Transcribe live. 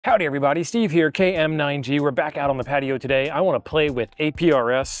Howdy everybody, Steve here, KM9G. We're back out on the patio today. I want to play with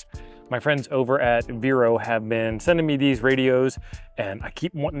APRS. My friends over at Vero have been sending me these radios and I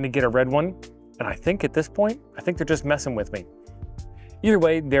keep wanting to get a red one. And I think at this point, I think they're just messing with me. Either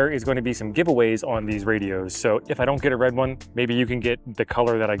way, there is going to be some giveaways on these radios. So if I don't get a red one, maybe you can get the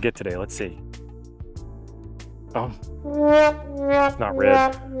color that I get today. Let's see. Oh, it's not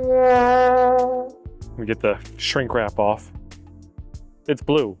red. Let me get the shrink wrap off. It's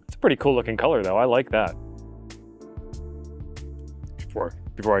blue. It's a pretty cool looking color though. I like that. Before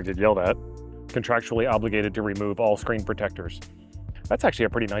I get yelled at, contractually obligated to remove all screen protectors. That's actually a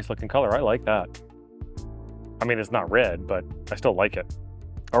pretty nice looking color. I like that. I mean, it's not red, but I still like it.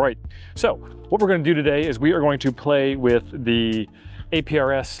 All right, so what we're gonna do today is we are going to play with the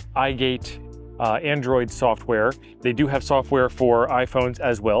APRS iGate Android software. They do have software for iPhones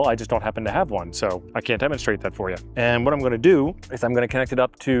as well. I just don't happen to have one, so I can't demonstrate that for you. And what I'm gonna do is I'm gonna connect it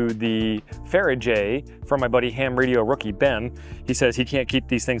up to the Faraday from my buddy Ham Radio Rookie, Ben. He says he can't keep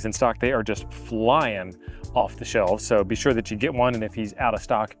these things in stock. They are just flying off the shelves. So be sure that you get one, and if he's out of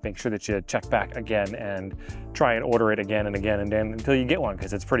stock, make sure that you check back again and try and order it again and again and then until you get one,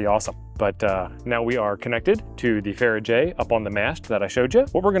 because it's pretty awesome. But now we are connected to the Faraday up on the mast that I showed you.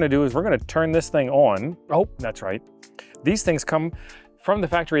 What we're gonna do is we're gonna turn this thing on. Oh, that's right. These things come from the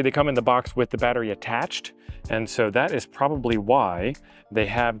factory. They come in the box with the battery attached. And so that is probably why they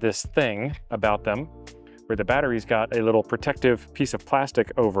have this thing about them where the battery's got a little protective piece of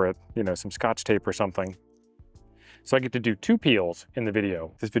plastic over it, you know, some Scotch tape or something. So I get to do two peels in the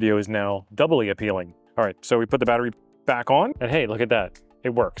video. This video is now doubly appealing. All right, so we put the battery back on and hey, look at that, it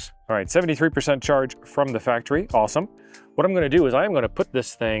works. All right, 73% charge from the factory, awesome. What I'm gonna do is I am gonna put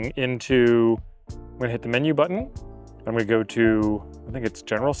this thing into, I'm gonna hit the menu button. I'm gonna go to, I think it's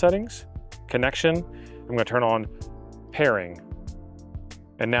general settings, connection. I'm gonna turn on pairing.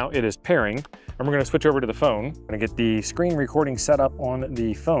 And now it is pairing. And we're gonna switch over to the phone. I'm gonna get the screen recording set up on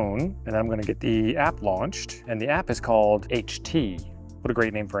the phone, and I'm gonna get the app launched. And the app is called HT. What a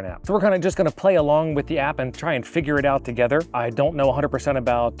great name for an app. So we're kind of just gonna play along with the app and try and figure it out together. I don't know 100%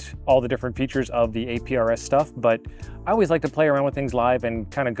 about all the different features of the APRS stuff, but I always like to play around with things live and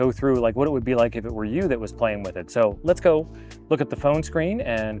kind of go through like what it would be like if it were you that was playing with it. So let's go look at the phone screen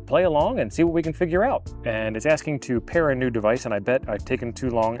and play along and see what we can figure out. And it's asking to pair a new device, and I bet I've taken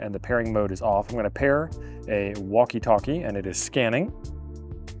too long and the pairing mode is off. I'm gonna pair a walkie-talkie and it is scanning.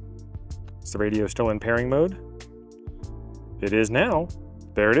 Is the radio still in pairing mode? It is now.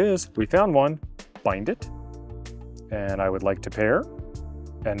 There it is. We found one. Bind it. And I would like to pair.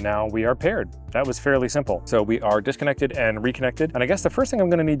 And now we are paired. That was fairly simple. So we are disconnected and reconnected. And I guess the first thing I'm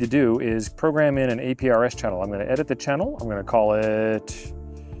gonna need to do is program in an APRS channel. I'm gonna edit the channel. I'm gonna call it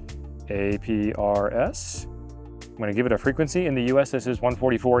APRS. I'm gonna give it a frequency. In the US, this is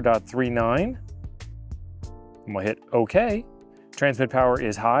 144.39. I'm gonna hit OK. Transmit power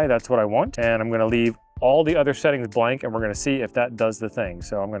is high, that's what I want. And I'm gonna leave all the other settings blank, and we're gonna see if that does the thing.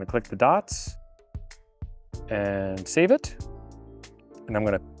 So I'm gonna click the dots and save it. And I'm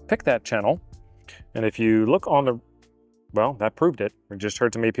gonna pick that channel. And if you look on the, well, that proved it. We just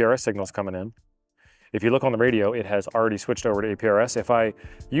heard some APRS signals coming in. If you look on the radio, it has already switched over to APRS. If I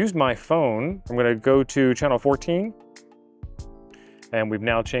use my phone, I'm gonna go to channel 14. And we've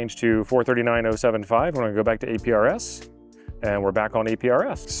now changed to 439.075. We're gonna go back to APRS. And we're back on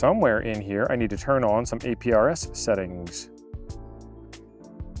APRS. Somewhere in here, I need to turn on some APRS settings.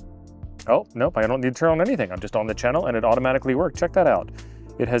 Oh, nope, I don't need to turn on anything. I'm just on the channel and it automatically worked. Check that out.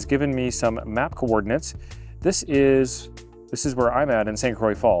 It has given me some map coordinates. This is where I'm at in St.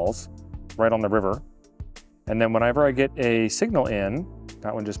 Croix Falls, right on the river. And then whenever I get a signal in,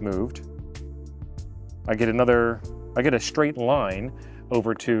 that one just moved, I get a straight line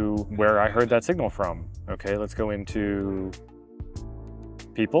over to where I heard that signal from. Okay, let's go into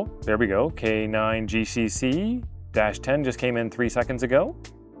people. There we go. K9GCC-10 just came in 3 seconds ago.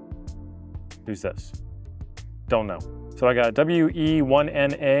 Who's this? Don't know. So I got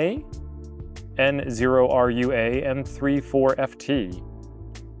WE1NA, N0RUA, N34FT.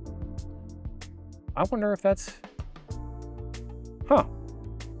 I wonder if that's, huh.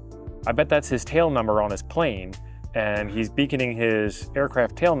 I bet that's his tail number on his plane, and he's beaconing his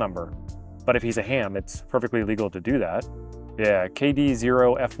aircraft tail number. But if he's a ham, it's perfectly legal to do that. Yeah,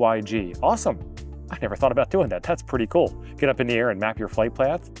 KD0FYG. Awesome. I never thought about doing that. That's pretty cool. Get up in the air and map your flight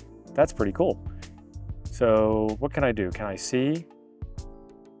path. That's pretty cool. So what can I do? Can I see?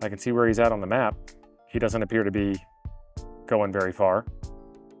 I can see where he's at on the map. He doesn't appear to be going very far.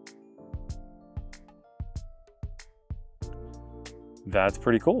 That's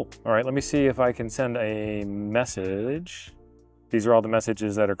pretty cool. All right, let me see if I can send a message. These are all the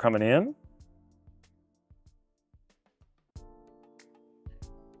messages that are coming in.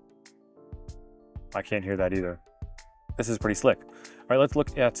 I can't hear that either. This is pretty slick. All right, let's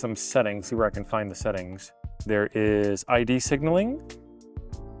look at some settings, see where I can find the settings. There is ID signaling.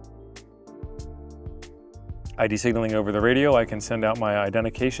 ID signaling over the radio. I can send out my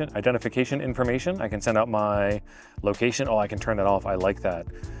identification information. I can send out my location. Oh, I can turn that off. I like that.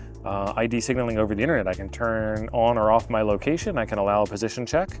 ID signaling over the internet. I can turn on or off my location. I can allow a position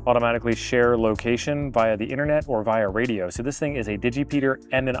check. Automatically share location via the internet or via radio. So this thing is a digipeater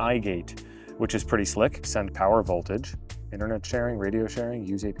and an iGate, which is pretty slick. Send power voltage. Internet sharing, radio sharing,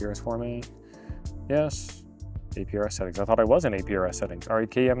 use APRS format. Yes. APRS settings. I thought I was in APRS settings. All right,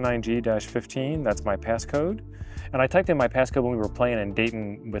 KM9G-15, that's my passcode. And I typed in my passcode when we were playing in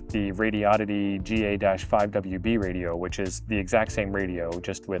Dayton with the Radioddity GA-5WB radio, which is the exact same radio,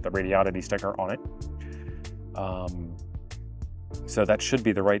 just with a Radioddity sticker on it. So that should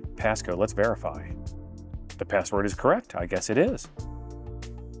be the right passcode. Let's verify. The password is correct. I guess it is.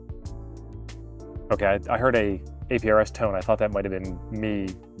 Okay, I heard a APRS tone. I thought that might have been me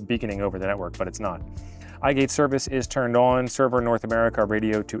beaconing over the network, but it's not. iGate service is turned on. Server North America,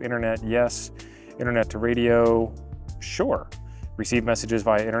 radio to internet, yes. Internet to radio, sure. Receive messages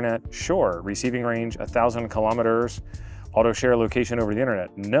via internet, sure. Receiving range, 1,000 kilometers. Auto share location over the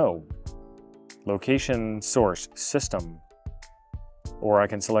internet, no. Location source, system. Or I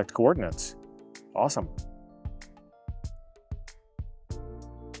can select coordinates. Awesome.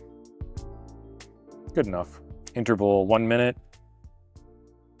 Good enough. Interval 1 minute.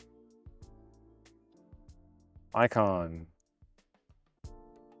 Icon.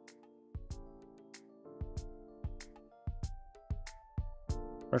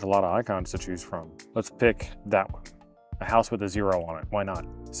 There's a lot of icons to choose from. Let's pick that one. A house with a 0 on it. Why not?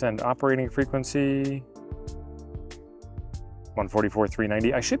 Send operating frequency.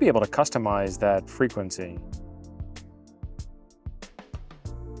 144.390. I should be able to customize that frequency.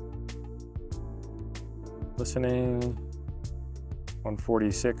 Listening.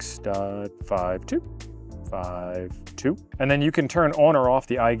 146.52. 52. And then you can turn on or off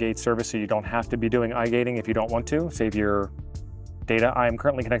the iGate service, so you don't have to be doing iGating if you don't want to. Save your data. I am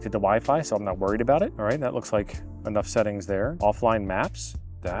currently connected to Wi-Fi, so I'm not worried about it. All right, that looks like enough settings there. Offline maps,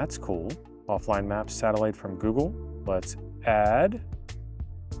 that's cool. Offline maps, satellite from Google. Let's add.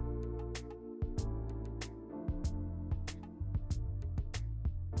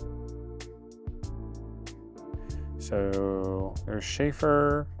 So there's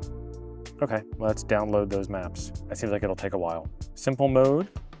Schaefer. Okay, let's download those maps. That seems like it'll take a while. Simple mode.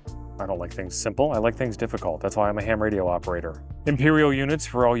 I don't like things simple. I like things difficult. That's why I'm a ham radio operator. Imperial units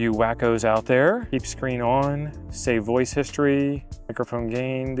for all you wackos out there. Keep screen on. Save voice history. Microphone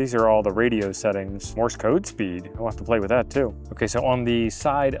gain. These are all the radio settings. Morse code speed. I'll have to play with that too. Okay, so on the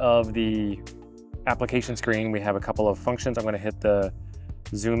side of the application screen, we have a couple of functions. I'm going to hit the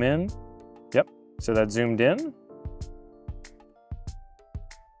zoom in. Yep, so that's zoomed in.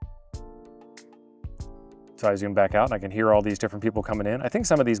 So I zoom back out and I can hear all these different people coming in. I think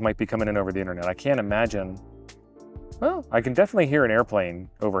some of these might be coming in over the internet. I can't imagine. Well, I can definitely hear an airplane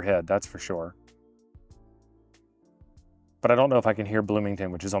overhead, that's for sure. But I don't know if I can hear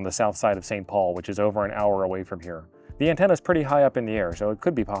Bloomington, which is on the south side of St. Paul, which is over an hour away from here. The antenna's pretty high up in the air, so it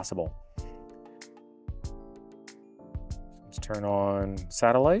could be possible. Let's turn on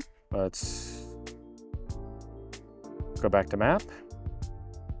satellite. Let's go back to map.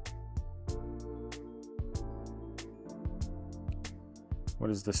 What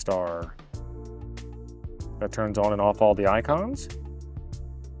is the star? That turns on and off all the icons.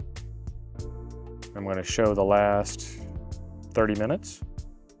 I'm going to show the last 30 minutes.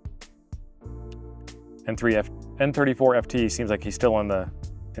 N34FT seems like he's still in the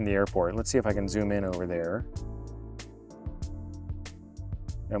airport. Let's see if I can zoom in over there.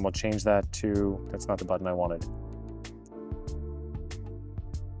 And we'll change that to, that's not the button I wanted.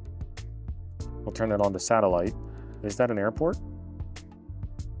 We'll turn that on to satellite. Is that an airport?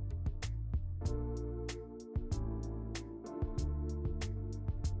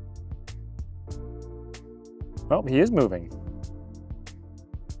 Well, he is moving.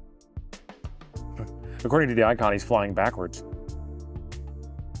 According to the icon, he's flying backwards.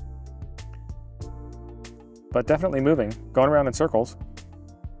 But definitely moving, going around in circles.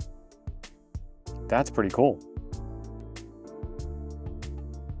 That's pretty cool.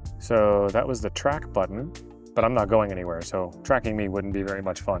 So that was the track button, but I'm not going anywhere, so tracking me wouldn't be very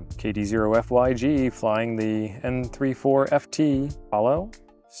much fun. KD0FYG flying the N34FT. Follow,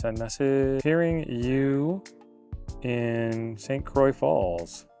 send message, hearing you in St. Croix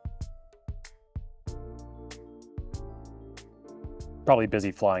Falls. Probably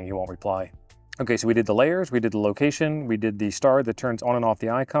busy flying, he won't reply. Okay, so we did the layers, we did the location, we did the star that turns on and off the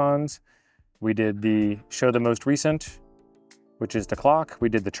icons, we did the show the most recent, which is the clock, we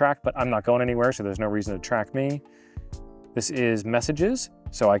did the track, but I'm not going anywhere, so there's no reason to track me. This is messages,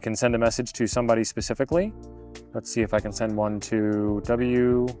 so I can send a message to somebody specifically. Let's see if I can send one to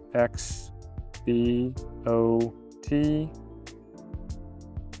WXBOT.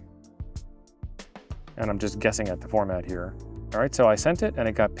 And I'm just guessing at the format here. All right, so I sent it and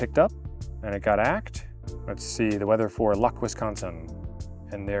it got picked up and it got ACT. Let's see the weather for Luck, Wisconsin.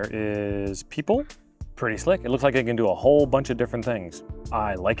 And there is people. Pretty slick. It looks like it can do a whole bunch of different things.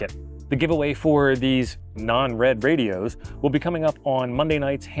 I like it. The giveaway for these non-red radios will be coming up on Monday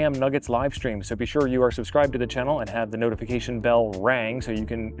night's Ham Nuggets live stream, so be sure you are subscribed to the channel and have the notification bell rang so you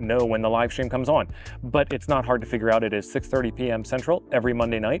can know when the live stream comes on. But it's not hard to figure out. It is 6:30 p.m. Central every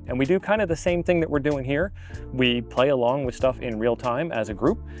Monday night, and we do kind of the same thing that we're doing here. We play along with stuff in real time as a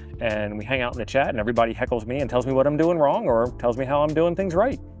group, and we hang out in the chat, and everybody heckles me and tells me what I'm doing wrong or tells me how I'm doing things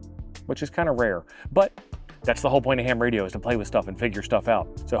right, which is kind of rare. But that's the whole point of ham radio, is to play with stuff and figure stuff out.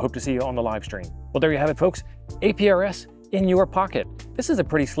 So I hope to see you on the live stream. Well, there you have it, folks. APRS in your pocket. This is a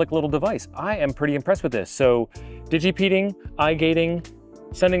pretty slick little device. I am pretty impressed with this. So digipeating, eye gating,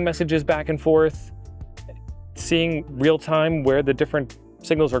 sending messages back and forth, seeing real time where the different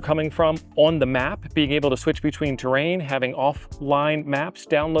signals are coming from on the map, being able to switch between terrain, having offline maps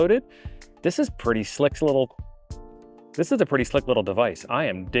downloaded. This is a pretty slick little device. I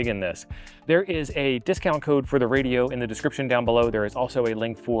am digging this. There is a discount code for the radio in the description down below. There is also a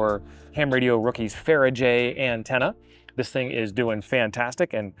link for Ham Radio Rookie's Faraday antenna. This thing is doing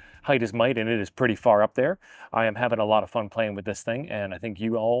fantastic, and height is might, and it is pretty far up there. I am having a lot of fun playing with this thing, and I think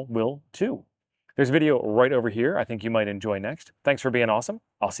you all will too. There's a video right over here I think you might enjoy next. Thanks for being awesome.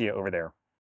 I'll see you over there.